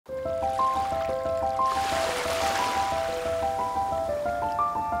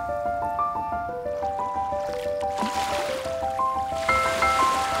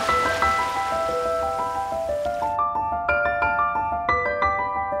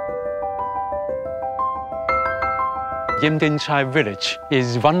Yim Tin Tsai village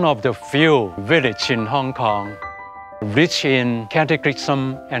is one of the few villages in Hong Kong rich in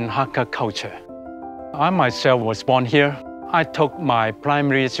catechism and Hakka culture. I myself was born here. I took my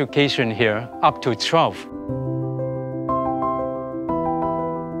primary education here up to 12.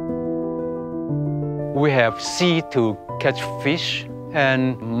 We have sea to catch fish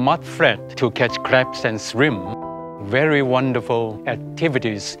and mud flat to catch crabs and shrimp. Very wonderful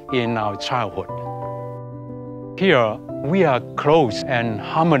activities in our childhood. Here, we are close and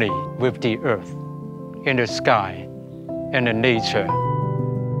harmony with the earth, in the sky, and the nature.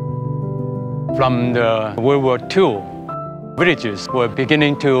 From the World War II, villages were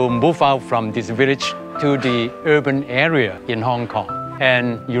beginning to move out from this village to the urban area in Hong Kong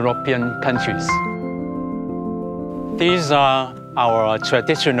and European countries. These are our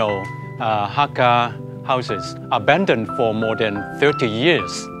traditional Hakka houses, abandoned for more than 30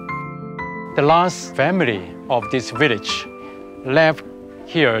 years. The last family of this village left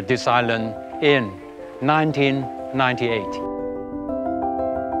here, this island, in 1998.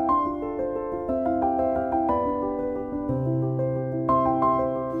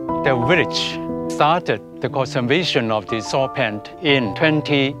 The village started the conservation of the salt pan in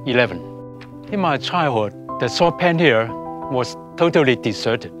 2011. In my childhood, the salt pan here was totally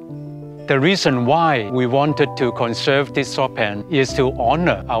deserted. The reason why we wanted to conserve this salt pan is to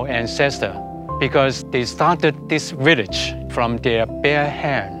honor our ancestors, because they started this village from their bare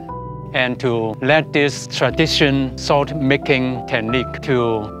hand, and to let this tradition salt-making technique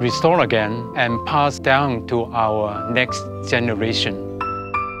to restore again and pass down to our next generation.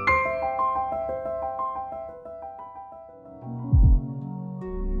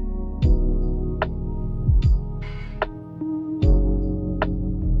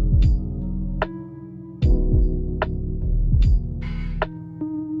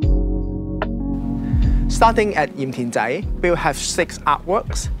 Starting at Yim Tin Tsai, we'll have 6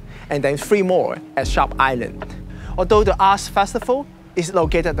 artworks and then 3 more at Sharp Island. Although the Arts Festival is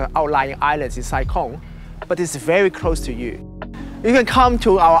located on the outlying islands in Sai Kung, but it's very close to you. You can come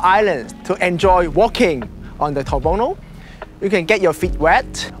to our islands to enjoy walking on the tobono. You can get your feet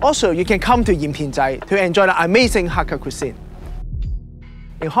wet. Also, you can come to Yim Tin Tsai to enjoy the amazing Hakka cuisine.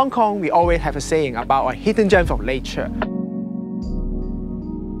 In Hong Kong, we always have a saying about a hidden gem of nature.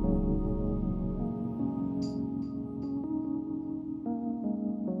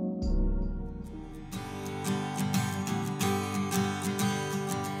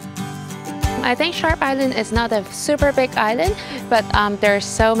 I think Sharp Island is not a super big island, but there's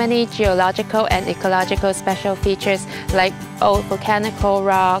so many geological and ecological special features like old volcanical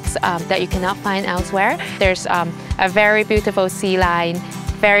rocks that you cannot find elsewhere. There's a very beautiful sea line,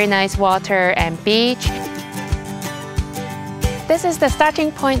 very nice water and beach. This is the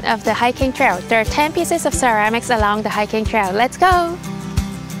starting point of the hiking trail. There are 10 pieces of ceramics along the hiking trail. Let's go!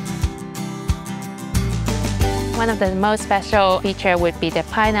 One of the most special features would be the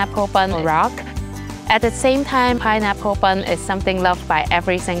pineapple bun rock. At the same time, pineapple bun is something loved by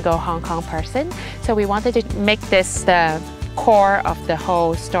every single Hong Kong person. So we wanted to make this the core of the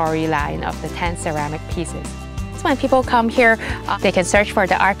whole storyline of the 10 ceramic pieces. So when people come here, they can search for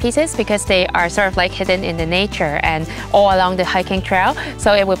the art pieces because they are sort of like hidden in the nature and all along the hiking trail.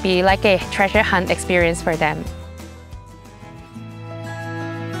 So it would be like a treasure hunt experience for them.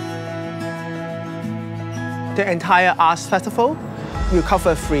 The entire Arts Festival will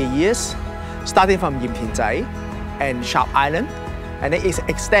cover 3 years, starting from Yim Tin Tsai and Sharp Island, and then it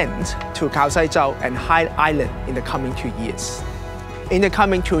extends to Chau and Hai Island in the coming 2 years. In the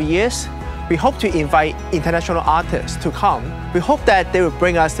coming 2 years, we hope to invite international artists to come. We hope that they will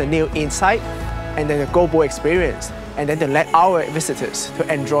bring us a new insight and then a global experience, and then to let our visitors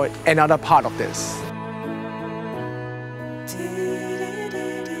to enjoy another part of this.